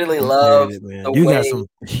 I really love it, man. You got some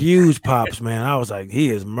huge pops, man. I was like, he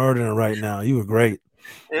is murdering right now. You were great.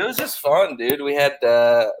 It was just fun, dude. We had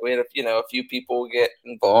a few people get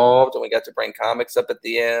involved, and we got to bring comics up at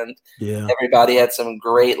the end. Yeah, everybody had some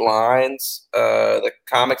great lines. The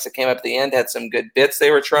comics that came up at the end had some good bits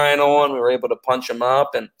they were trying on. We were able to punch them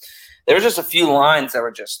up, and there were just a few lines that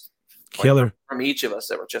were just killer from each of us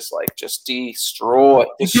that were just destroyed.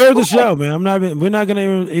 You carried the show, man. We're not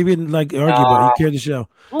gonna even like argue about it. You carried the show.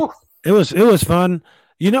 Oof. It was fun.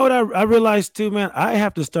 You know what I realized too, man? I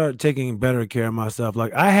have to start taking better care of myself.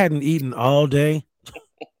 Like, I hadn't eaten all day.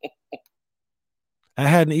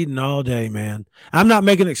 Man. I'm not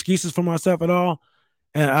making excuses for myself at all.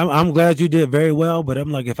 And I'm glad you did very well. But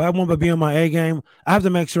I'm like, if I want to be on my A game, I have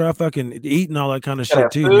to make sure I fucking eat and all that kind of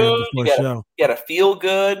shit too, man, before the show. You got to feel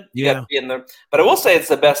good. You yeah. Got to be in there. But I will say it's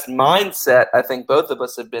the best mindset I think both of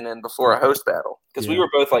us have been in before a host battle. Because we were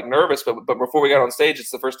both like nervous, but before we got on stage,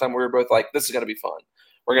 it's the first time we were both like, this is going to be fun.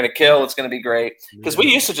 We're going to kill. It's going to be great. Because we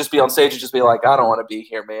used to just be on stage and just be like, I don't want to be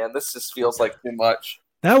here, man. This just feels like too much.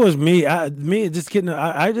 That was me. Me just kidding.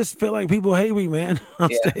 I just feel like people hate me, man,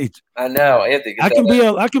 on stage. I know. I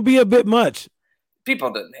can be a bit much.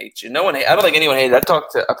 People didn't hate you. No one. I don't think anyone hated. I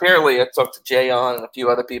talked to Jay on and a few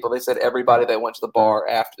other people. They said everybody that went to the bar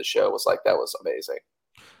after the show was like, that was amazing.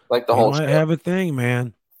 Like the whole show. Have a thing,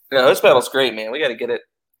 man. Yeah, this battle's great, man. We got to get it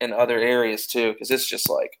in other areas too, because it's just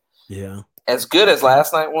like as good as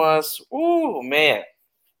last night was. Ooh, man.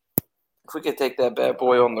 If we could take that bad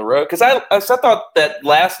boy on the road. Because I thought that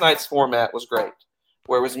last night's format was great,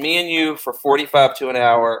 where it was me and you for 45 to an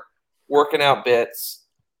hour, working out bits,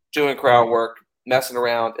 doing crowd work, messing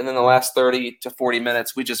around. And then the last 30 to 40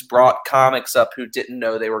 minutes, we just brought comics up who didn't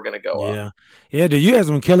know they were going to go up. Yeah, dude, you had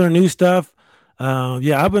some killer new stuff.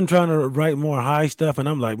 I've been trying to write more high stuff, and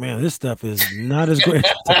I'm like, man, this stuff is not as great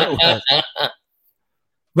as that was.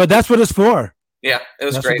 But that's what it's for. Yeah, it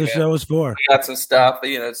was That's great. What the show was for. We got some stuff,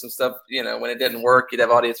 when it didn't work, you'd have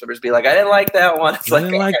audience members be like, I didn't like that one. It's I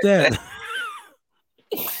didn't like that.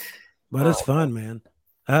 But it's fun, man.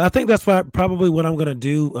 I think that's probably what I'm going to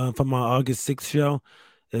do for my August 6th show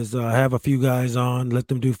is have a few guys on, let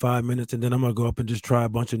them do 5 minutes, and then I'm going to go up and just try a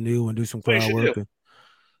bunch of new and do some crowd work.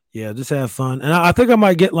 Just have fun. And I think I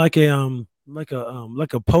might get like a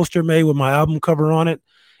poster made with my album cover on it.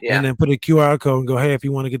 Yeah. And then put a QR code and go, hey, if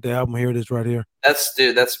you want to get the album, here it is right here. That's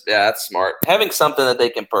smart. Having something that they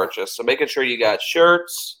can purchase. So making sure you got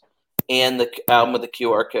shirts and the album with the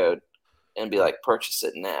QR code and be like, purchase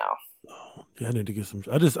it now. Oh, yeah, I need to get some.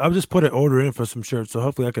 I've just put an order in for some shirts. So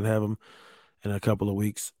hopefully I can have them in a couple of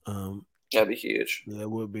weeks. That'd be huge. Yeah, it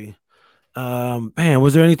would be. Man,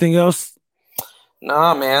 was there anything else?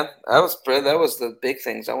 Nah, man. That was the big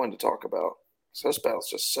things I wanted to talk about. So this battle's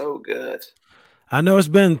just so good. I know it's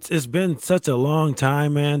been such a long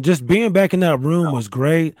time, man. Just being back in that room was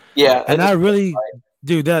great. Yeah. And I really,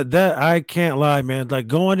 dude, that I can't lie, man. Like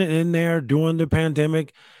going in there during the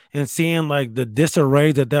pandemic and seeing like the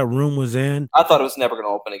disarray that room was in. I thought it was never going to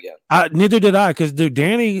open again. Neither did I, because dude,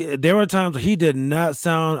 Danny, there were times he did not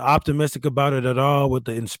sound optimistic about it at all with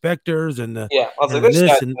the inspectors and the I was like, they're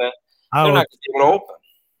not going to be able to open.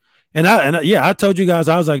 And I told you guys,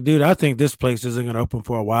 I was like, dude, I think this place isn't going to open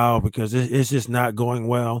for a while because it's just not going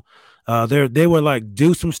well. They would like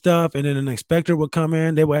do some stuff, and then an inspector would come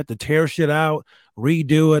in. They would have to tear shit out,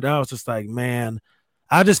 redo it. I was just like, man,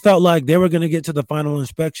 I just felt like they were going to get to the final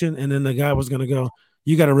inspection, and then the guy was going to go,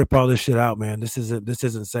 you got to rip all this shit out, man. This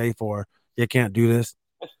isn't safe, or you can't do this.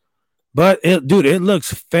 But it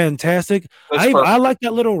looks fantastic. I like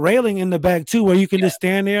that little railing in the back too, where you can just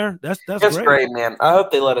stand there. That's great, man. I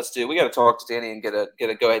hope they let us do. We got to talk to Danny and go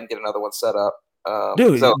ahead and get another one set up.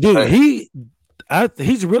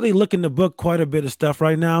 He's really looking to book quite a bit of stuff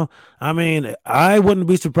right now. I mean, I wouldn't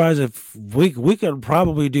be surprised if we could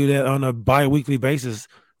probably do that on a bi-weekly basis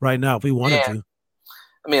right now if we wanted to.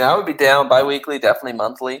 I mean, I would be down bi-weekly, definitely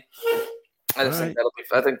monthly. I think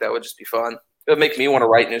that would just be fun. It would make me want to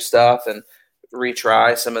write new stuff and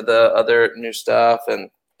retry some of the other new stuff,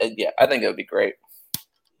 and yeah, I think it would be great.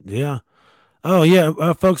 Yeah. Oh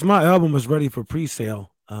yeah, folks, my album is ready for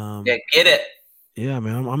pre-sale. Yeah, get it. Yeah,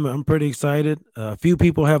 man, I'm pretty excited. A few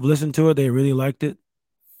people have listened to it; they really liked it.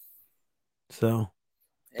 So,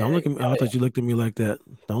 don't look at me. I thought you looked at me like that.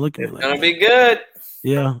 Don't look at me like that. It's gonna be good.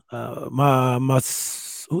 Yeah, my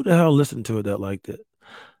who the hell listened to it that liked it?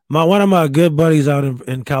 One of my good buddies out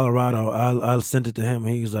in Colorado. I sent it to him.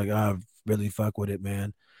 He was like, "I really fuck with it,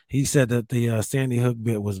 man." He said that the Sandy Hook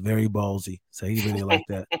bit was very ballsy, so he really liked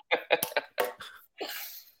that.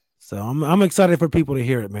 So I'm excited for people to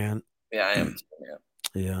hear it, man. Yeah, I am.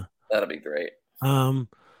 Yeah, that'll be great.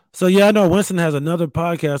 So yeah, I know Winston has another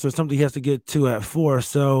podcast or something he has to get to at 4.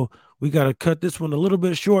 So we got to cut this one a little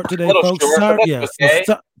bit short today, folks.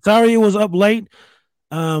 Sorry it was up late.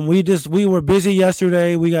 We were busy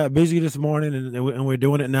yesterday. We got busy this morning, and we're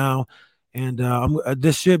doing it now. And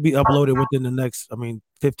this should be uploaded within the next,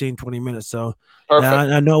 15, 20 minutes. So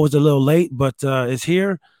I know it was a little late, but it's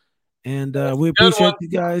here. And we appreciate you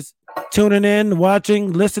guys tuning in,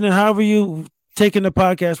 watching, listening, however you taking the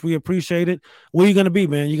podcast. We appreciate it. Where are you going to be,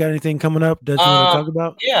 man? You got anything coming up that you want to talk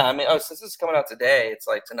about? Yeah, since this is coming out today, it's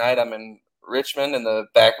like tonight I'm in Richmond in the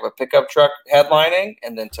back of a pickup truck headlining,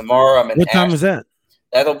 and then tomorrow I'm in What time is that?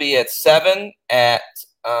 That'll be at 7 at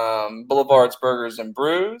Boulevard's Burgers and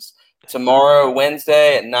Brews. Tomorrow,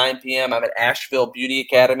 Wednesday at 9 p.m., I'm at Asheville Beauty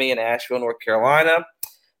Academy in Asheville, North Carolina.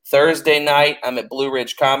 Thursday night, I'm at Blue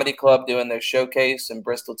Ridge Comedy Club doing their showcase in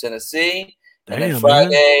Bristol, Tennessee. And then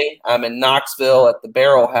Friday, I'm in Knoxville at the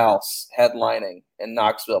Barrel House headlining in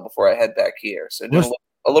Knoxville before I head back here. So doing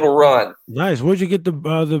a little run. Nice. Where'd you get the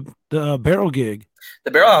Barrel gig?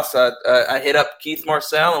 The Barrel House. I hit up Keith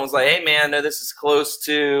Marcel and was like, "Hey man, I know this is close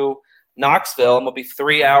to Knoxville. I'm gonna be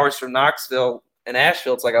 3 hours from Knoxville and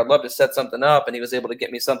Asheville. It's like I'd love to set something up." And he was able to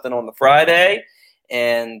get me something on the Friday,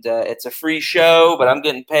 and it's a free show, but I'm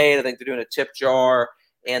getting paid. I think they're doing a tip jar,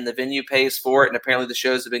 and the venue pays for it. And apparently the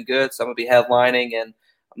shows have been good, so I'm gonna be headlining, and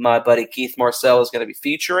my buddy Keith Marcel is going to be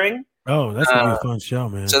featuring. Oh, that's gonna be a fun show,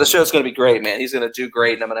 man. So the show's gonna be great, man. He's gonna do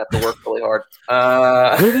great, and I'm gonna have to work really hard.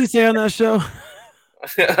 What did he say on that show?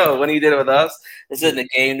 When he did it with us, this isn't a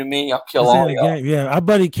game to me. I'll kill all y'all. Yeah, our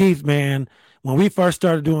buddy Keith, man. When we first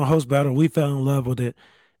started doing host battle, we fell in love with it,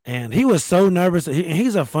 and he was so nervous.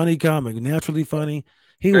 He's a funny comic, naturally funny.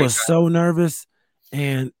 He was so nervous,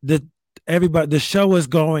 and the show was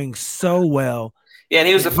going so well. Yeah, and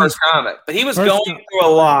he was the first comic, but he was going through a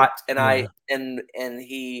lot, and and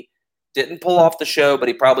he didn't pull off the show, but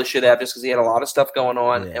he probably should have, just because he had a lot of stuff going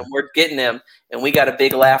on. Yeah. And we're getting him, and we got a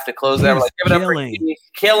big laugh to close that. We're like, give it up for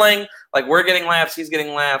killing. Like, we're getting laughs, he's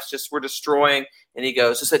getting laughs. Just we're destroying. And he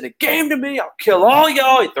goes, "This isn't a game to me. I'll kill all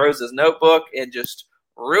y'all." He throws his notebook and just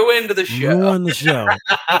ruined the show. Ruined the show.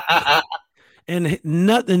 And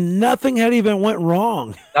nothing had even went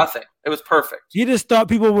wrong. Nothing. It was perfect. You just thought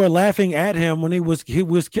people were laughing at him when he was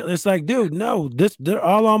it's like, dude, no, they're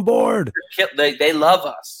all on board. They love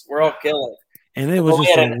us. We're all killing. And it was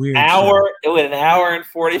just a weird hour. It was an hour and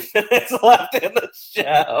 40 minutes left in the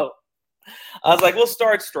show. I was like, we'll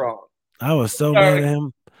start strong. I was so mad at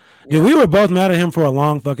him. Yeah, we were both mad at him for a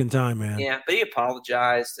long fucking time, man. Yeah, but he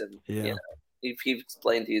apologized, and he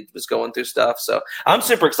explained he was going through stuff. So I'm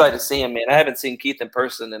super excited to see him, man. I haven't seen Keith in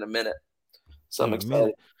person in a minute, so I'm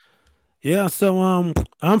excited. Yeah, so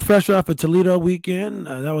I'm fresh off a Toledo weekend.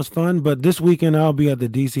 That was fun, but this weekend I'll be at the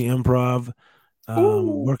DC Improv,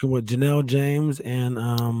 working with Janelle James and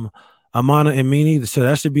Amana Amini. So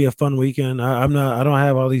that should be a fun weekend. I don't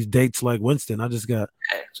have all these dates like Winston. I just got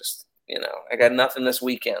I got nothing this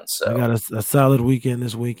weekend. So I got a solid weekend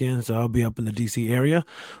this weekend, so I'll be up in the DC area.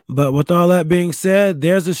 But with all that being said,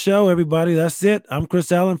 there's a show, everybody. That's it. I'm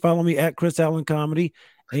Chris Allen. Follow me at Chris Allen Comedy.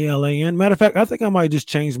 ALAN. Matter of fact, I think I might just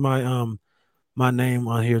change my my name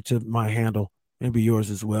on here to my handle. Maybe yours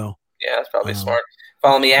as well. Yeah, that's probably smart.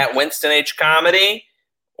 Follow me at Winston H Comedy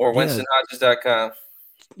or WinstonHodges.com.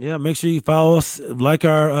 Yeah, make sure you follow us, like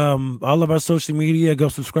our all of our social media. Go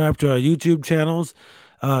subscribe to our YouTube channels.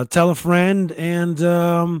 Tell a friend, and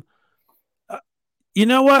You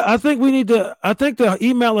know what? I think the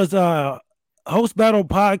email is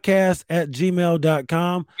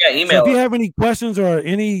hostbattlepodcast@gmail.com. Yeah, So email if you us. have any questions or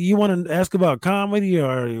any you want to ask about comedy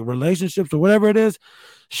or relationships or whatever it is,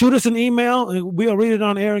 shoot us an email and we'll read it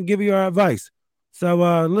on air and give you our advice. So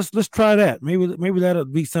let's try that. Maybe that'll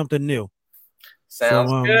be something new. Sounds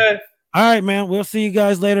So good. all right, man. We'll see you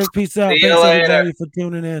guys later. Peace out. See you Thanks later. everybody for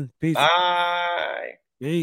tuning in. Peace. Bye.